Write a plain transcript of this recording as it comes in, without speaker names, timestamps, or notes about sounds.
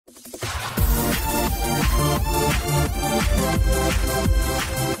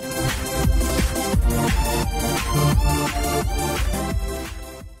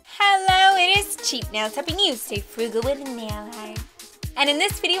Hello, it is Cheap Nails helping you stay frugal with nail art. And in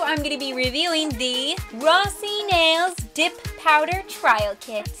this video, I'm going to be reviewing the Rossi Nails Dip Powder Trial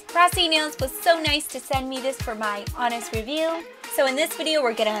Kit. Rossi Nails was so nice to send me this for my honest review. So in this video,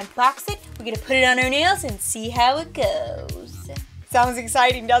 we're going to unbox it, we're going to put it on our nails and see how it goes. Sounds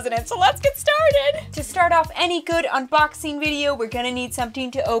exciting, doesn't it? So let's get started! To start off any good unboxing video, we're going to need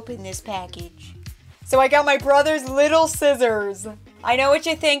something to open this package. So I got my brother's little scissors. I know what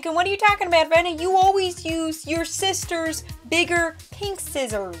you're thinking. What are you talking about, Vanna? You always use your sister's bigger pink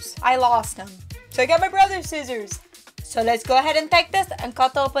scissors. I lost them. So I got my brother's scissors. So let's go ahead and take this and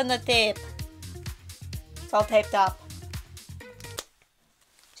cut open the tape. It's all taped up.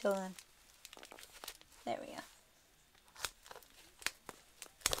 So then, there we go.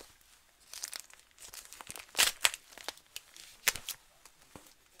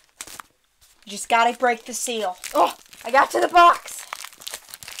 You just gotta break the seal. Oh, I got to the box.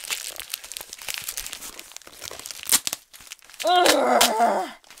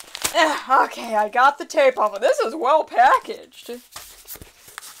 Okay, I got the tape off. This is well packaged.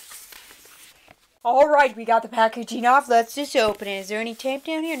 Alright, we got the packaging off. Let's just open it. Is there any tape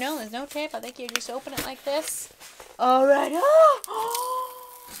down here? No, there's no tape. I think you just open it like this. Alright.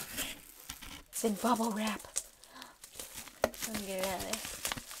 Oh! It's in bubble wrap. Let me get it out of there.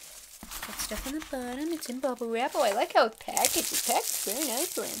 Put stuff on the bottom. It's in bubble wrap. Oh, I like how it's packaged. It's packaged very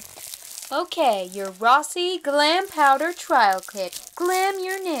nicely. Okay, your Rossi Glam Powder Trial Kit. Glam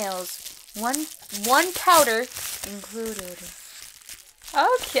your nails. One powder included.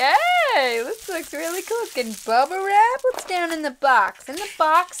 Okay, this looks really cool. It's getting bubble wrap. What's down in the box? In the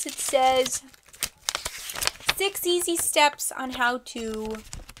box it says 6 easy steps on how to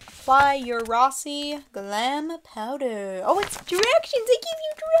apply your Rossi Glam Powder. Oh, it's directions. They give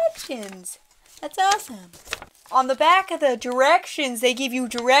you directions. That's awesome. On the back of the directions, they give you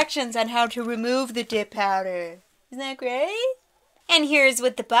directions on how to remove the dip powder. Isn't that great? And here's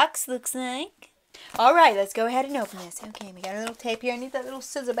what the box looks like. Alright, let's go ahead and open this. Okay, we got a little tape here. I need that little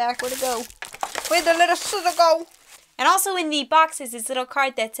scissor back. Where'd it go? Where'd the little scissor go? And also in the box is this little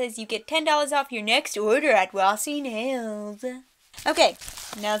card that says you get $10 off your next order at Rossi Nails. Okay,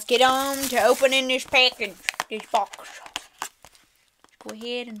 now let's get on to opening this package, this box. Go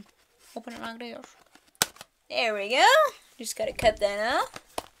ahead and open it like this. There we go. Just gotta cut that off.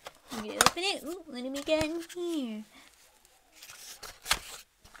 I'm gonna open it. Ooh, what do we got in here?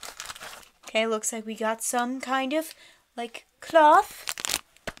 Okay, looks like we got some kind of like cloth.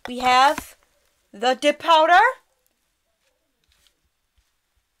 We have the dip powder.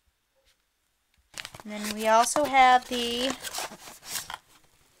 And then we also have the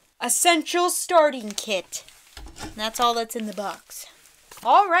essential starting kit. And that's all that's in the box.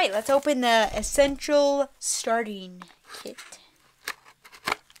 Alright, let's open the essential starting kit.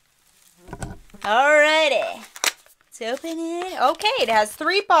 Alrighty. Let's open it. Okay, it has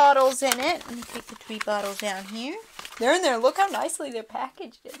 3 bottles in it. Let me take the 3 bottles down here. They're in there. Look how nicely they're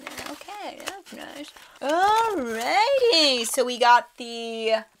packaged in there. Okay, that's nice. Alrighty. So we got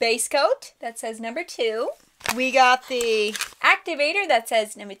the base coat that says number 2. We got the activator that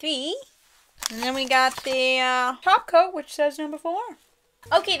says number 3. And then we got the top coat which says number 4.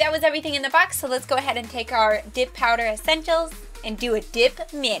 Okay, that was everything in the box, so let's go ahead and take our dip powder essentials and do a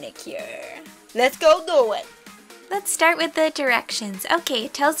dip manicure. Let's go do it. Let's start with the directions. Okay,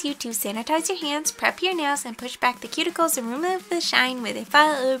 it tells you to sanitize your hands, prep your nails, and push back the cuticles and remove the shine with a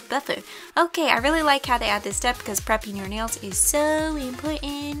file or buffer. Okay, I really like how they add this step because prepping your nails is so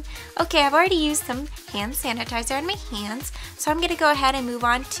important. Okay, I've already used some hand sanitizer on my hands, so I'm going to go ahead and move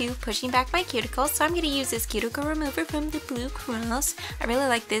on to pushing back my cuticles. So I'm going to use this cuticle remover from the Blue Cross. I really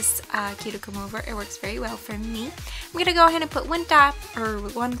like this cuticle remover. It works very well for me. I'm going to go ahead and put one dot or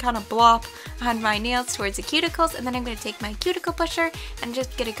one kind of blob on my nails towards the cuticles, and then I'm going to take my cuticle pusher and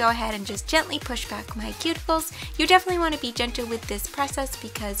just going to go ahead and just gently push back my cuticles. You definitely want to be gentle with this process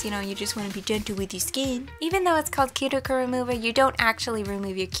because, you know, you just want to be gentle with your skin. Even though it's called cuticle remover, you don't actually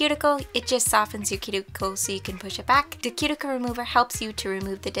remove your cuticle. It just softens your cuticle so you can push it back. The cuticle remover helps you to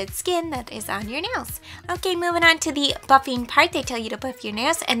remove the dead skin that is on your nails. Okay, moving on to the buffing part. They tell you to buff your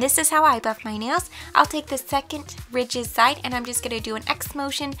nails, and this is how I buff my nails. I'll take the second ridges side and I'm just going to do an X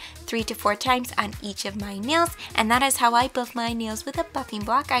motion 3 to 4 times on each of my nails, and that is how I buff my nails with a buffing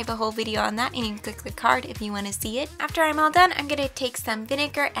block. I have a whole video on that and you can click the card if you want to see it. After I'm all done, I'm going to take some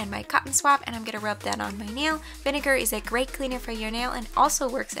vinegar and my cotton swab and I'm going to rub that on my nail. Vinegar is a great cleaner for your nail and also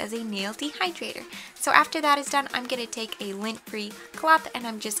works as a nail dehydrator. So after that is done, I'm going to take a lint-free cloth and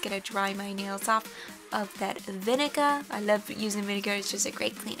I'm just going to dry my nails off of that vinegar. I love using vinegar, it's just a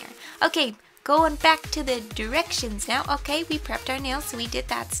great cleaner. Okay, going back to the directions now. Okay, we prepped our nails, so we did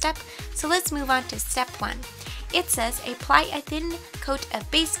that step. So let's move on to step 1. It says apply a thin coat of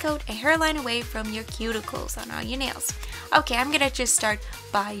base coat a hairline away from your cuticles on all your nails. Okay, I'm gonna just start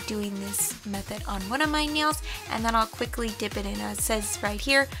by doing this method on one of my nails, and then I'll quickly dip it in. It says right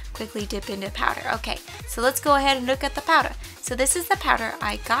here, quickly dip into powder. Okay, so let's go ahead and look at the powder. So this is the powder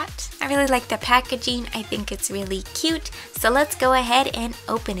I got. I really like the packaging. I think it's really cute. So let's go ahead and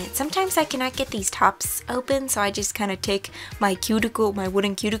open it. Sometimes I cannot get these tops open, so I just kind of take my cuticle, my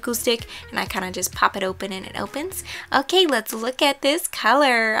wooden cuticle stick, and I kind of just pop it open and it opens. Okay, let's look at this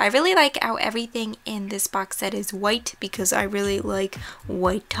color. I really like how everything in this box set is white because I really like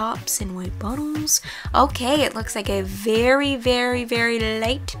white tops and white bottoms. Okay, it looks like a very, very, very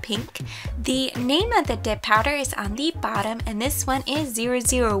light pink. The name of the dip powder is on the bottom, and this one is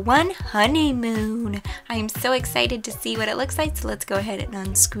 001 Honeymoon. I am so excited to see what it looks like, so let's go ahead and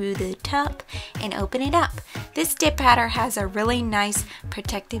unscrew the top and open it up. This dip powder has a really nice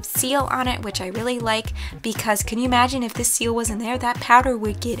protective seal on it, which I really like, because can you imagine if this seal wasn't there, that powder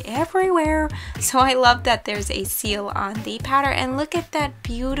would get everywhere. So I love that there's a seal on the powder, and look at that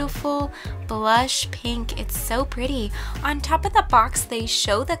beautiful blush pink. It's so pretty. On top of the box they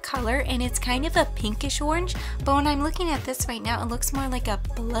show the color, and it's kind of a pinkish orange, but when I'm looking at this right now, it looks more like a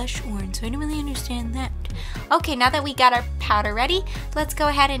blush orange, so I don't really understand that. Okay, now that we got our powder ready, let's go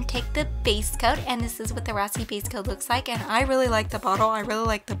ahead and take the base coat, and this is what the Rossi base coat looks like, and I really like the bottle. I really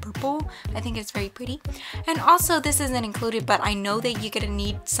like the purple. I think it's very pretty. And also, this isn't included, but I know that you're gonna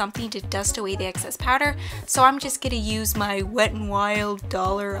need something to dust away the excess powder, so I'm just gonna use my Wet n Wild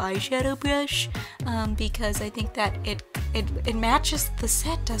dollar eyeshadow brush because I think that it matches the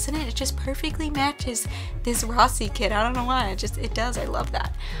set, doesn't it? It just perfectly matches this Rossi kit. I don't know why, it does. I love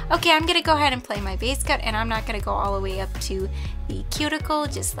that. Okay, I'm gonna go ahead and play my base coat, and I'm not gonna go all the way up to the cuticle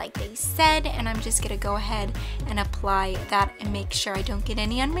just like they said, and I'm just gonna go ahead and apply that and make sure I don't get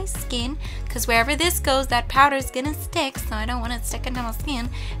any on my skin, because wherever this goes, that powder is gonna stick, so I don't want it sticking to my skin.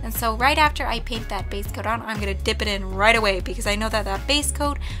 And so right after I paint that base coat on, I'm gonna dip it in right away, because I know that that base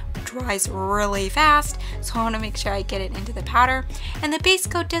coat dries really fast, so I want to make sure I get it into the powder. And the base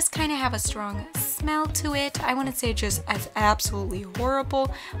coat does kind of have a strong smell to it. I wouldn't say just as absolutely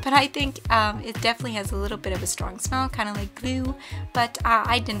horrible, but I think it definitely has a little bit of a strong smell, kind of like glue, but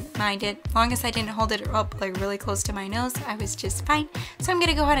I didn't mind it. As long as I didn't hold it up like really close to my nose, I was just fine. So I'm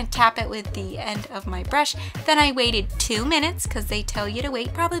gonna go ahead and tap it with the end of my brush. Then I waited 2 minutes, because they tell you to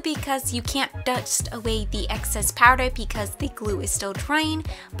wait, probably because you can't dust away the excess powder because the glue is still drying.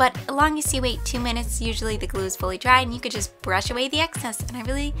 But as long as you wait 2 minutes, usually the glue is fully dry and you could just brush away the excess. And I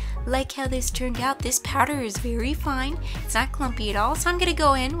really like how this turned out. This powder is very fine. It's not clumpy at all. So I'm gonna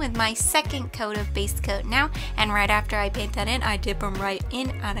go in with my second coat of base coat now, and right after I paint that in, I dip them right in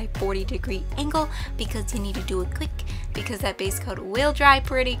at a 40-degree angle, because you need to do it quick, because that base coat will dry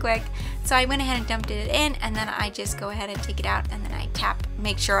pretty quick. So I went ahead and dumped it in, and then I just go ahead and take it out, and then I tap.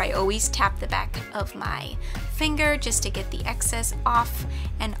 Make sure I always tap the back of my finger just to get the excess off,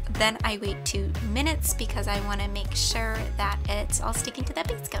 and then I wait 2 minutes because I want to make sure that it's all sticking to that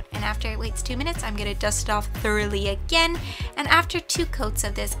base coat. And after it waits 2 minutes, I'm going to dust it off thoroughly again. And after 2 coats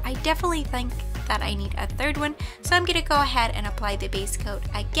of this, I definitely think that I need a third one, so I'm gonna go ahead and apply the base coat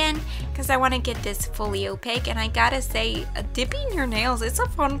again, because I want to get this fully opaque. And I gotta say, dipping your nails, it's a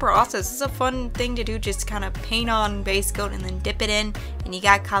fun process. It's a fun thing to do, just kind of paint on base coat and then dip it in, and you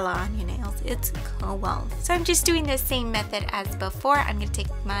got color on your nails. It's cool. So I'm just doing the same method as before. I'm gonna take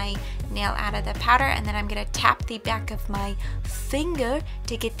my nail out of the powder, and then I'm gonna tap the back of my finger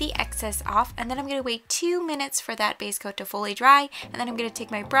to get the excess off, and then I'm gonna wait 2 minutes for that base coat to fully dry, and then I'm gonna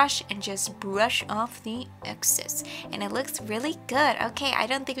take my brush and just brush off the excess, and it looks really good. Okay, I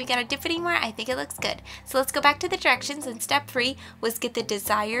don't think we gotta dip anymore. I think it looks good. So let's go back to the directions, and step 3 was get the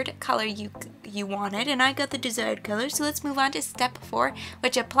desired color you wanted, and I got the desired color. So let's move on to step 4,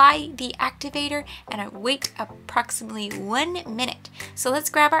 which apply the activator and wait approximately 1 minute. So let's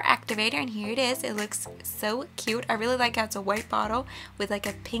grab our activator, and here it is. It looks so cute. I really like how it's a white bottle with like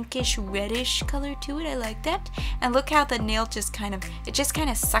a pinkish reddish color to it. I like that. And look how the nail just kind of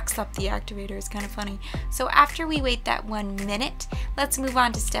sucks up the activator. It's kind of funny. So after we wait that 1 minute, let's move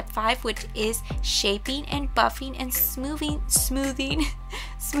on to step 5, which is shaping and buffing and smoothing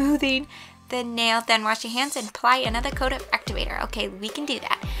the nail. Then wash your hands and apply another coat of activator. Okay, we can do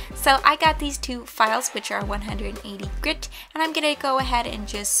that. So I got these 2 files, which are 180 grit, and I'm gonna go ahead and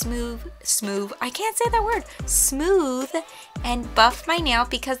just smooth, I can't say that word, smooth and buff my nail,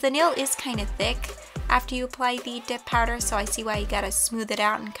 because the nail is kind of thick. after you apply the dip powder, so I see why you gotta smooth it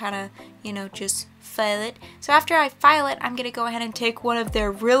out and kind of, you know, just file it. So after I file it, I'm gonna go ahead and take one of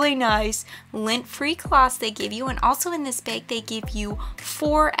their really nice lint-free cloths they give you, and also in this bag they give you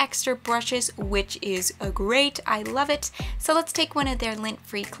 4 extra brushes, which is great. I love it. So let's take one of their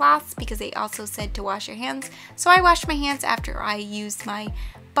lint-free cloths because they also said to wash your hands. So I washed my hands after I used my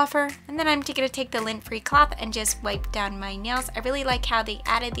buffer, and then I'm gonna take the lint-free cloth and just wipe down my nails. I really like how they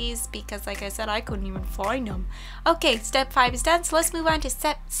added these because, like I said, I couldn't even find them. Okay, step 5 is done, so let's move on to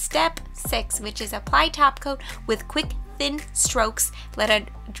step 6, which is apply top coat with quick thin strokes. Let it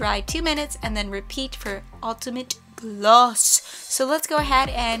dry 2 minutes and then repeat for ultimate gloss. So let's go ahead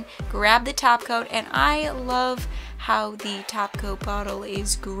and grab the top coat, and I love how the top coat bottle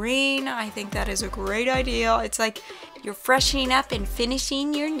is green. I think that is a great idea. It's like you're freshening up and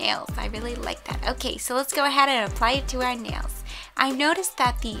finishing your nails. I really like that. Okay, so let's go ahead and apply it to our nails. I noticed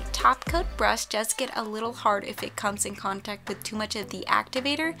that the top coat brush does get a little hard if it comes in contact with too much of the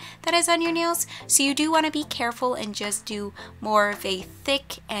activator that is on your nails, so you do want to be careful and just do more of a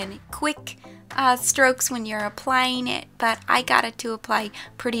thick and quick strokes when you're applying it, but I got it to apply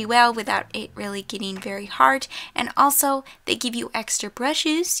pretty well without it really getting very hard. And also they give you extra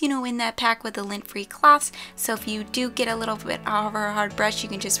brushes, you know, in that pack with the lint-free cloths, so if you do get a little bit of a hard brush, you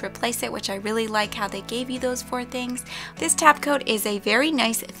can just replace it, which I really like how they gave you those 4 things. This top coat is a very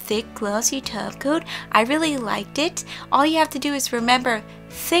nice thick glossy top coat. I really liked it. All you have to do is remember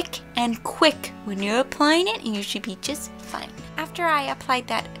thick and quick when you're applying it, and you should be just fine. After I applied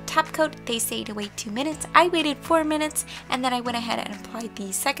that top coat, they say to wait 2 minutes. I waited 4 minutes, and then I went ahead and applied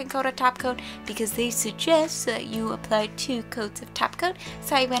the second coat of top coat because they suggest that you apply 2 coats of top coat.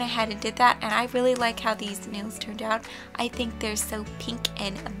 So I went ahead and did that, and I really like how these nails turned out. I think they're so pink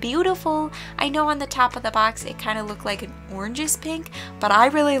and beautiful. I know on the top of the box it kind of looked like an orangish pink, but I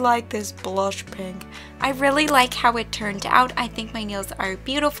really like this blush pink. I really like how it turned out. I think my nails are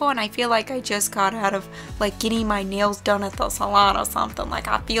beautiful, and I feel like I just got out of like getting my nails done at the salon or something. Like,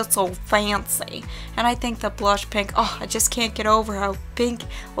 I feel so fancy. And I think the blush pink, oh, I just can't get over how pink,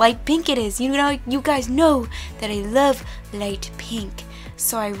 light pink it is. You know, you guys know that I love light pink.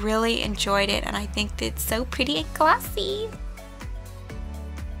 So I really enjoyed it, and I think it's so pretty and glossy.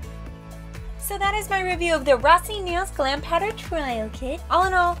 So that is my review of the Rossi Nails Glam Powder Trial Kit. All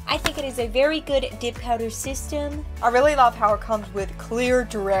in all, I think it is a very good dip powder system. I really love how it comes with clear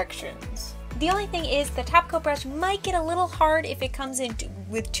directions. The only thing is the top coat brush might get a little hard if it comes in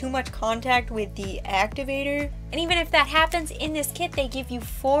with too much contact with the activator. And even if that happens, in this kit they give you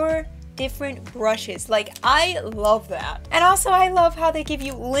 4 different brushes. Like, I love that. And also I love how they give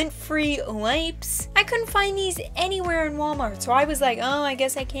you lint-free wipes. I couldn't find these anywhere in Walmart, so I was like, oh, I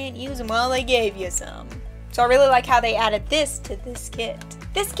guess I can't use them. Well, they gave you some. So I really like how they added this to this kit.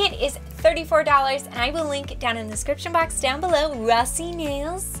 This kit is $34, and I will link down in the description box down below Rossi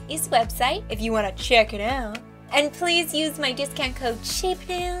Nails' website if you want to check it out. And please use my discount code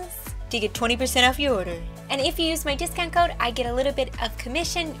SHAPENAILS to get 20% off your order. And if you use my discount code, I get a little bit of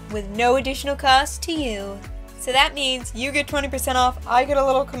commission with no additional cost to you. So that means you get 20% off, I get a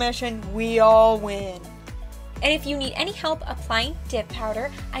little commission, we all win. And if you need any help applying dip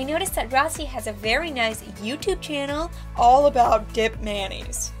powder, I noticed that Rossi has a very nice YouTube channel all about dip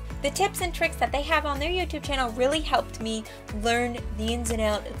manis. The tips and tricks that they have on their YouTube channel really helped me learn the ins and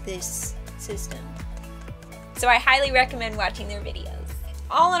outs of this system. So I highly recommend watching their videos.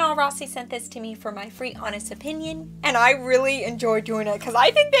 All in all, Rossi sent this to me for my free honest opinion. And I really enjoyed doing it because I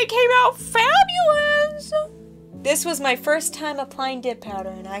think they came out fabulous. This was my first time applying dip powder,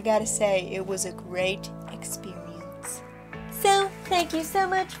 and I gotta say, it was a great experience. So, thank you so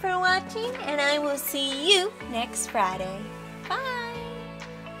much for watching, and I will see you next Friday.